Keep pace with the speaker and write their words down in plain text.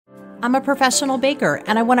I'm a professional baker,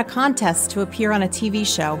 and I won a contest to appear on a TV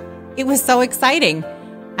show. It was so exciting,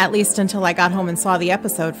 at least until I got home and saw the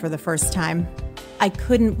episode for the first time. I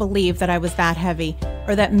couldn't believe that I was that heavy,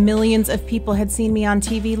 or that millions of people had seen me on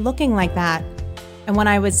TV looking like that. And when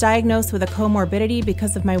I was diagnosed with a comorbidity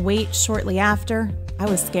because of my weight shortly after, I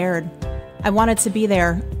was scared. I wanted to be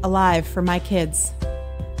there, alive, for my kids.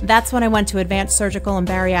 That's when I went to Advanced Surgical and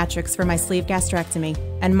Bariatrics for my sleeve gastrectomy,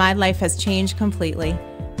 and my life has changed completely.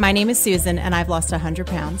 My name is Susan, and I've lost 100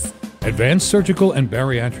 pounds. Advanced Surgical and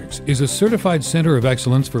Bariatrics is a certified center of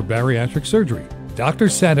excellence for bariatric surgery. Dr.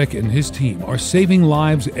 Sadek and his team are saving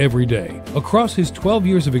lives every day. Across his 12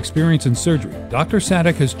 years of experience in surgery, Dr.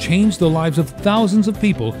 Sadek has changed the lives of thousands of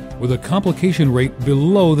people with a complication rate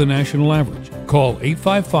below the national average. Call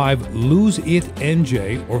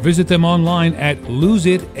 855-LOSE-IT-NJ or visit them online at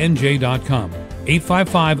loseitnj.com.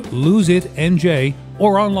 855-LOSE-IT-NJ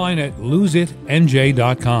or online at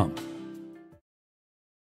loseitnj.com.